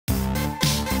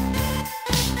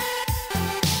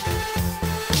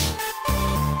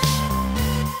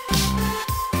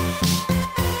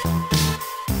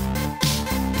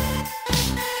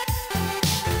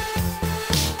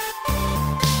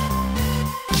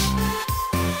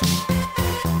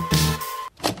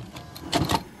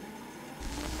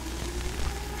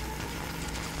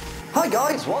Hi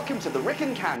guys, welcome to the Rick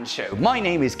and Canz Show. My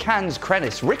name is Canz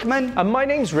Rickman. And my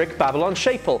name's Rick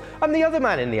Schaple. I'm the other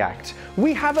man in the act.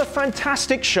 We have a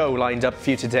fantastic show lined up for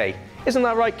you today. Isn't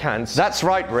that right, Canz? That's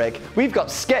right, Rick. We've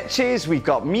got sketches, we've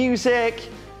got music.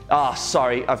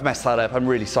 Sorry, I've messed that up. I'm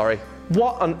really sorry.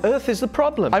 What on earth is the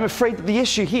problem? I'm afraid that the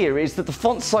issue here is that the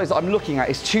font size that I'm looking at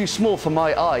is too small for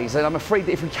my eyes, and I'm afraid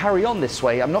that if we carry on this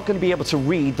way, I'm not going to be able to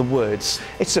read the words.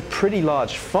 It's a pretty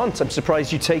large font. I'm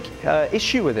surprised you take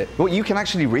issue with it. What, you can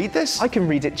actually read this? I can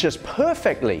read it just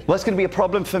perfectly. Well, that's going to be a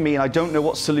problem for me, and I don't know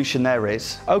what solution there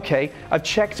is. Okay, I've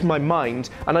checked my mind,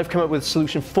 and I've come up with a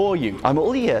solution for you. I'm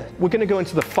all ear. We're going to go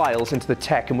into the files, into the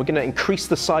tech, and we're going to increase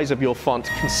the size of your font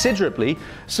considerably,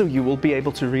 so you will be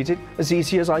able to read it as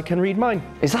easy as I can read mine.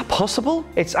 Is that possible?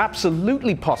 It's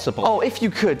absolutely possible. Oh, if you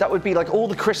could, that would be like all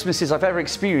the Christmases I've ever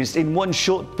experienced in one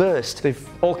short burst. They've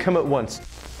all come at once.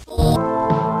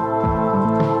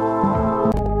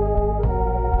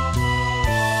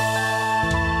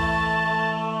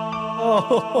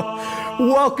 Oh,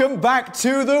 welcome back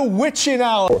to the Witching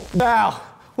Hour. Now,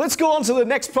 let's go on to the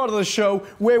next part of the show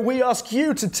where we ask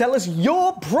you to tell us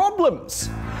your problems.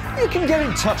 You can get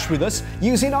in touch with us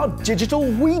using our digital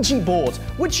Ouija board,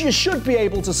 which you should be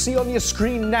able to see on your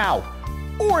screen now.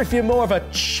 Or if you're more of a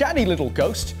chatty little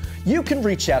ghost, you can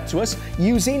reach out to us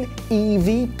using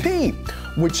EVP,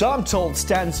 which I'm told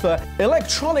stands for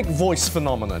Electronic Voice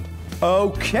Phenomenon.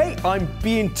 Okay, I'm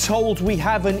being told we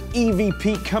have an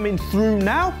EVP coming through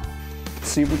now. Let's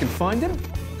see if we can find him.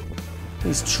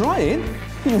 He's trying.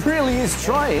 He really is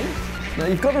trying. Now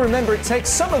you've got to remember it takes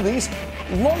some of these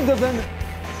longer than...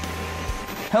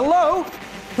 Hello?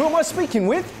 Who am I speaking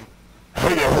with?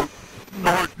 Hello,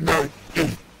 my name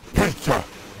is Peter.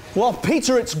 Well,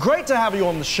 Peter, it's great to have you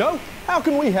on the show. How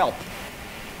can we help?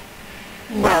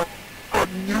 Well, a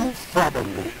new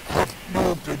family has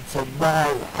moved into my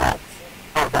house,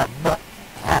 and I'm not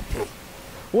happy.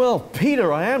 Well,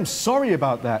 Peter, I am sorry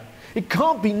about that. It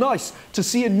can't be nice to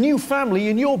see a new family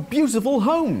in your beautiful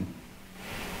home.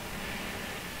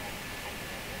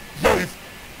 They've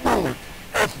ruined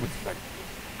everything.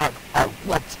 And I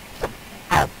want them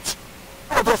out.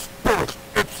 As a spirit,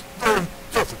 it's very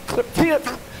difficult.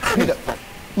 Peter,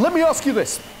 let me ask you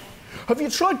this. Have you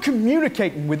tried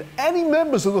communicating with any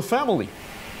members of the family?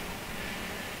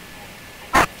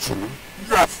 Actually,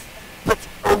 yes, but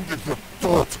only the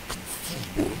daughter can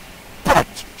see me.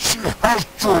 But she has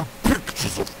drawn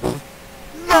pictures of me.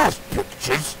 Nice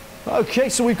pictures. Okay,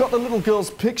 so we've got the little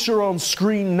girl's picture on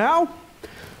screen now.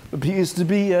 Appears to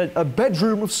be a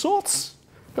bedroom of sorts.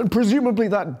 And presumably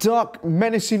that dark,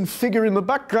 menacing figure in the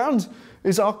background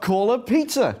is our caller,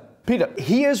 Peter. Peter,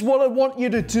 here's what I want you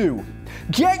to do.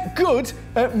 Get good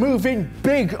at moving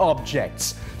big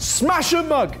objects. Smash a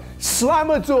mug, slam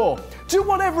a door. Do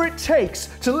whatever it takes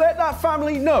to let that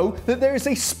family know that there is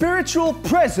a spiritual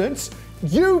presence,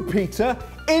 you, Peter,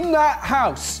 in that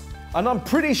house. And I'm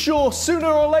pretty sure sooner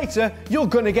or later you're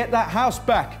going to get that house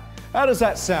back. How does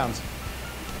that sound?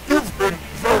 You've been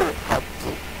very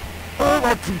helpful. All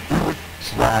I can do is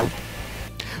try.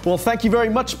 Well, thank you very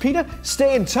much, Peter.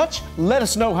 Stay in touch. Let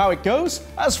us know how it goes.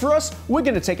 As for us, we're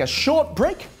going to take a short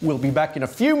break. We'll be back in a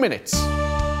few minutes.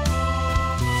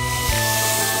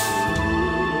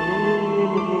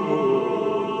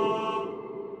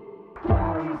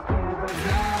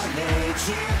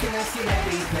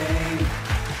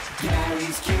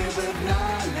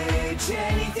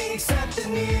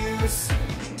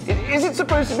 Is it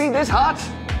supposed to be this hot?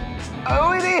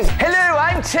 Oh, it is. Hello,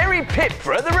 I'm Terry Pitt,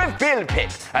 brother of Bill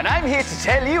Pitt, and I'm here to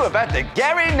tell you about the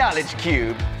Gary Knowledge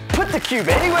Cube. Put the cube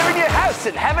anywhere in your house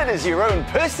and have it as your own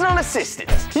personal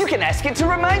assistant. You can ask it to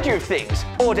remind you of things,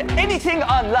 order anything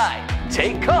online,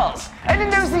 take calls, and it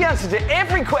knows the answer to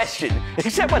every question,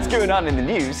 except what's going on in the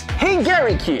news. Hey,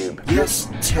 Gary Cube. Yes,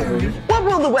 Terry? What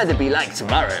will the weather be like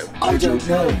tomorrow? I don't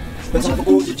know, but I've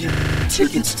ordered you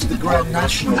tickets to the Grand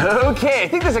National. Okay, I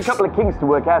think there's a couple of kinks to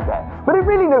work out there, but it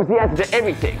really knows the answer to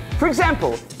everything. For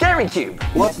example, Gary Cube.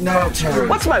 What now, Terry?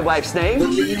 What's my wife's name? The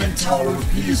Leaning Tower of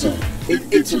Pisa,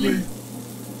 in Italy.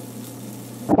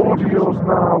 Audios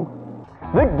now.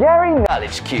 The Gary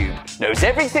Knowledge Cube knows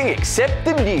everything except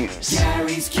the news.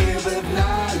 Gary's Cube of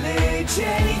Knowledge,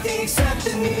 anything except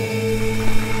the news.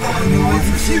 I know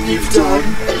everything you've done.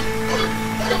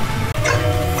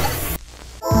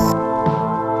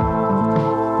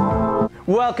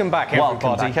 Welcome back, everybody.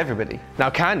 Welcome back, everybody. Now,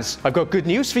 Canz, I've got good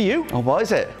news for you. Oh, what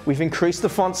is it? We've increased the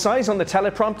font size on the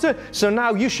teleprompter, so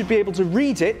now you should be able to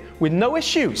read it with no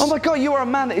issues. Oh my God, you are a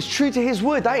man that is true to his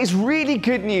word. That is really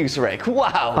good news, Rick.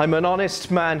 Wow. I'm an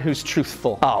honest man who's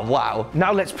truthful. Oh, wow.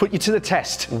 Now let's put you to the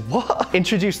test. What?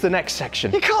 Introduce the next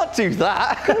section. You can't do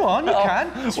that. Go on, you can.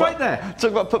 It's right there.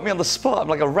 Talk about putting me on the spot. I'm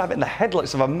like a rabbit in the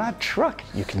headlights of a mad truck.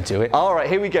 You can do it. All right,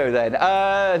 here we go then.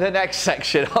 The next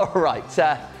section. All right.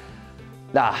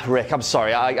 Rick, I'm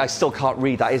sorry. I still can't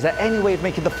read that. Is there any way of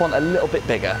making the font a little bit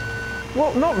bigger?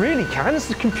 Well, not really, Canz.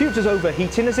 The computer's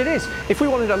overheating as it is. If we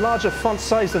wanted a larger font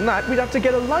size than that, we'd have to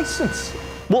get a license.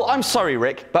 Well, I'm sorry,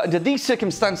 Rick, but under these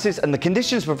circumstances and the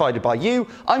conditions provided by you,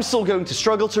 I'm still going to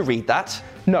struggle to read that.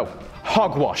 No.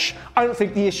 Hogwash. I don't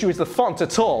think the issue is the font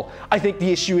at all. I think the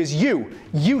issue is you.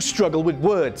 You struggle with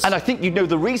words. And I think you'd know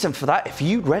the reason for that if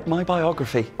you'd read my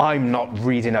biography. I'm not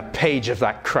reading a page of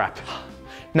that crap.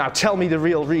 Now tell me the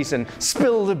real reason.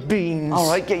 Spill the beans. All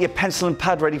right, get your pencil and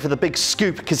pad ready for the big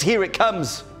scoop, because here it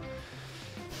comes.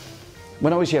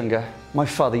 When I was younger, my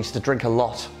father used to drink a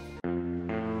lot.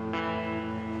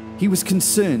 He was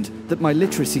concerned that my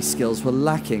literacy skills were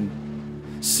lacking,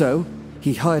 so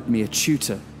he hired me a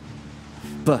tutor.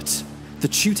 But the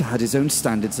tutor had his own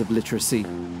standards of literacy.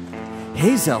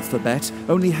 His alphabet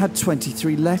only had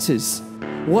 23 letters.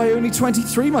 Why only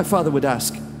 23, my father would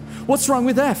ask. What's wrong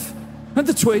with F? And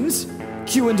the twins?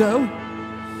 Q and O?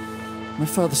 My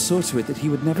father saw to it that he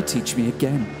would never teach me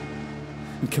again.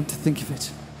 And come to think of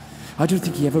it, I don't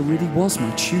think he ever really was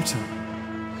my tutor.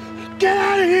 Get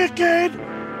out of here, kid!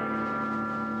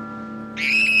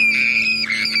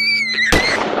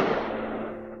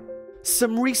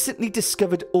 Some recently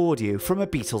discovered audio from a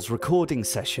Beatles recording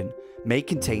session may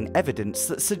contain evidence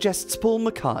that suggests Paul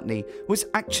McCartney was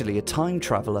actually a time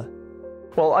traveller.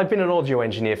 Well, I've been an audio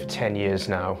engineer for 10 years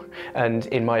now, and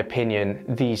in my opinion,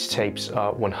 these tapes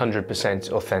are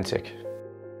 100% authentic.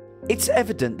 It's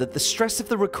evident that the stress of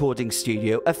the recording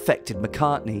studio affected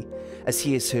McCartney, as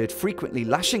he is heard frequently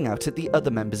lashing out at the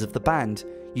other members of the band,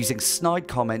 using snide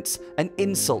comments and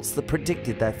insults that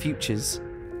predicted their futures.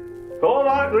 All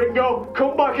right, Ringo,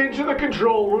 come back into the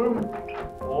control room.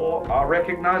 Oh, I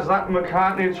recognise that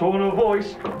McCartney tone of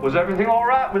voice. Was everything all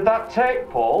right with that tape,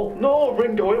 Paul? No,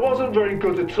 Ringo, it wasn't very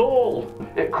good at all.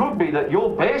 It could be that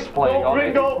your bass playing on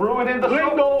Ringo, it is ruining the song.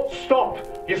 Ringo,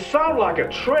 stop. You sound like a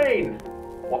train.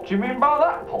 What do you mean by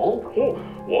that, Paul? Oh,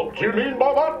 what do you mean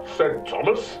by that, said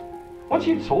Thomas? What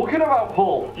are you talking about,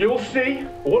 Paul? You'll see.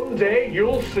 One day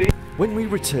you'll see. When we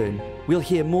return, we'll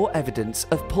hear more evidence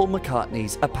of Paul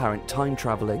McCartney's apparent time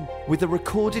travelling, with a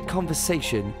recorded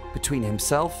conversation between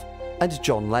himself and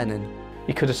John Lennon.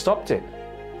 He could have stopped it.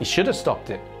 He should have stopped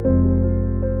it.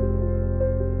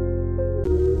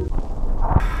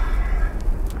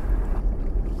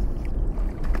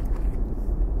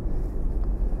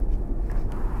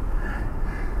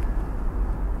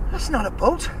 That's not a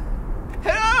boat.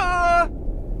 Hello!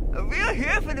 We're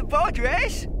here for the boat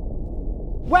race.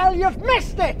 Well, you've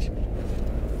missed it!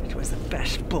 It was the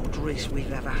best boat race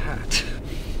we've ever had.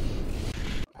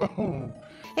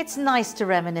 It's nice to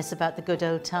reminisce about the good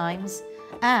old times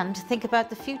and think about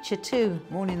the future too.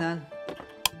 Morning, Nan.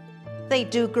 They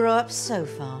do grow up so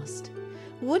fast.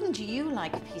 Wouldn't you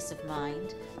like peace of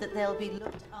mind that they'll be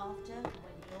looked after when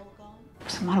you're gone?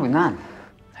 What's the matter with Nan?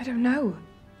 I don't know.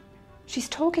 She's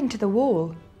talking to the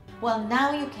wall. Well,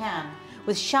 now you can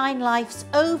with Shine Life's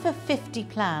Over 50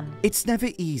 plan. It's never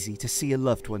easy to see a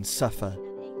loved one suffer.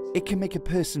 It can make a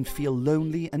person feel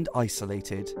lonely and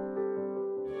isolated.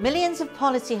 Millions of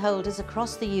policyholders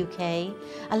across the UK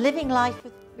are living life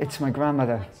with... It's my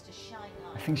grandmother.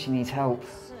 I think she needs help.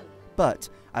 But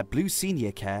at Blue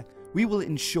Senior Care, we will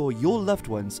ensure your loved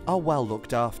ones are well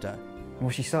looked after. Well,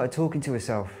 she started talking to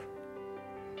herself.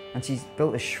 And she's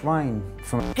built a shrine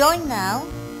from... Join now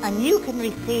and you can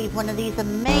receive one of these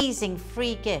amazing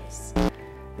free gifts.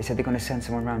 They said they're going to send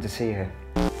someone round to see her.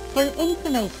 For an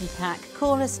information pack,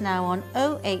 call us now on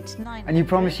 089... And you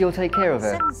promise you'll take care of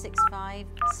her? 765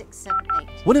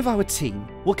 678. One of our team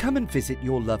will come and visit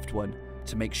your loved one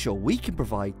to make sure we can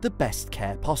provide the best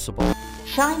care possible.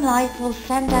 Shine Life will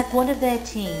send out one of their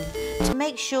team to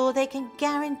make sure they can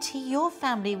guarantee your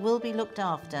family will be looked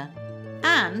after.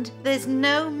 And there's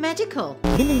no medical.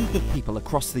 Millions of people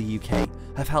across the UK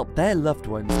have helped their loved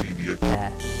ones in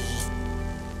care.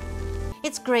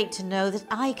 It's great to know that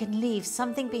I can leave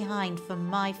something behind for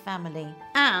my family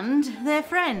and their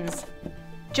friends.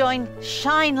 Join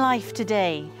Shine Life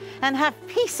today and have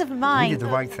peace of mind. We did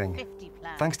the right thing.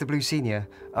 Thanks to Blue Senior,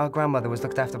 our grandmother was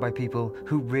looked after by people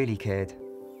who really cared.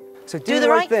 So do the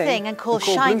right thing and call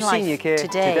Shine Blue Life Senior Care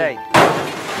today.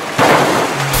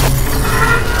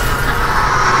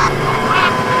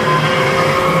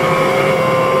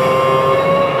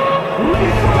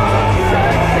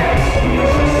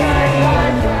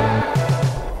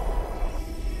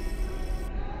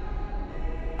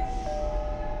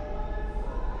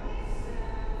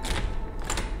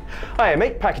 Hi,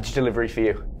 mate, package delivery for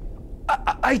you.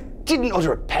 I didn't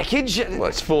order a package. Well,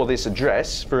 it's for this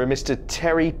address, for a Mr.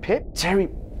 Terry Pip. Terry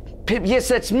Pip, yes,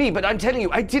 that's me, but I'm telling you,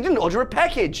 I didn't order a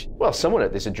package. Well, someone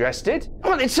at this address did.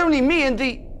 Well, it's only me and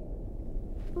the...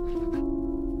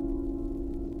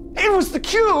 It was the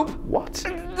Cube! What?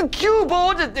 The Cube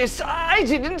ordered this. I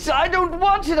didn't. I don't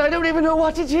want it. I don't even know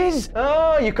what it is.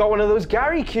 Oh, you got one of those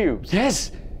Gary cubes.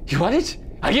 Yes. You want it?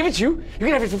 I'll give it to you. You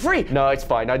can have it for free. No, it's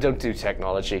fine. I don't do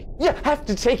technology. You have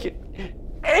to take it.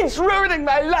 It's ruining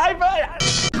my life.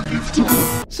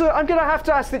 So I'm going to have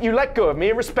to ask that you let go of me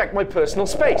and respect my personal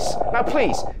space. Now,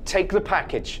 please, take the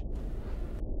package.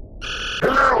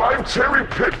 Hello, I'm Terry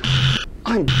Pip.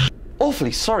 I'm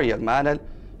awfully sorry, young man, and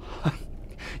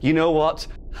you know what?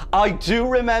 I do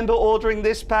remember ordering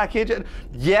this package, and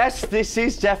yes, this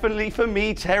is definitely for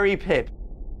me, Terry Pip.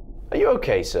 Are you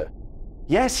okay, sir?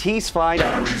 Yes, he's fine.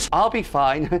 I'll be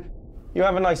fine. You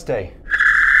have a nice day.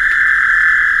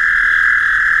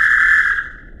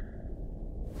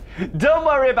 Don't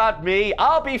worry about me.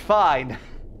 I'll be fine.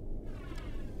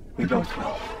 We both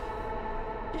will.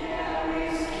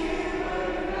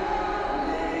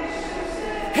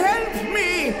 Help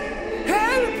me!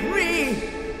 Help me!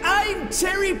 I'm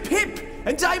Terry Pip,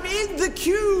 and I'm in the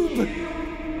cube!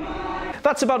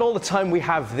 That's about all the time we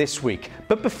have this week.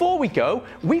 But before we go,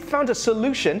 we found a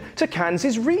solution to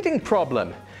Canz's reading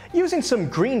problem. Using some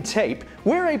green tape,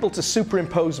 we're able to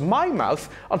superimpose my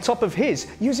mouth on top of his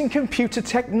using computer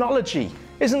technology.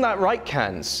 Isn't that right,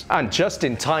 Canz? And just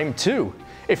in time too.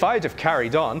 If I'd have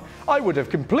carried on, I would have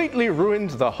completely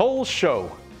ruined the whole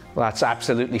show. Well, that's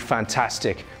absolutely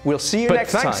fantastic. We'll see you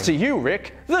next time. But thanks to you,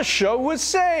 Rick, the show was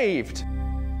saved.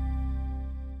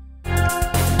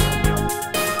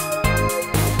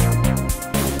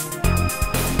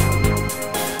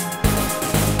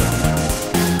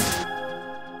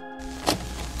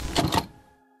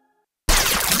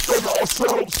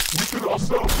 We did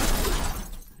ourselves.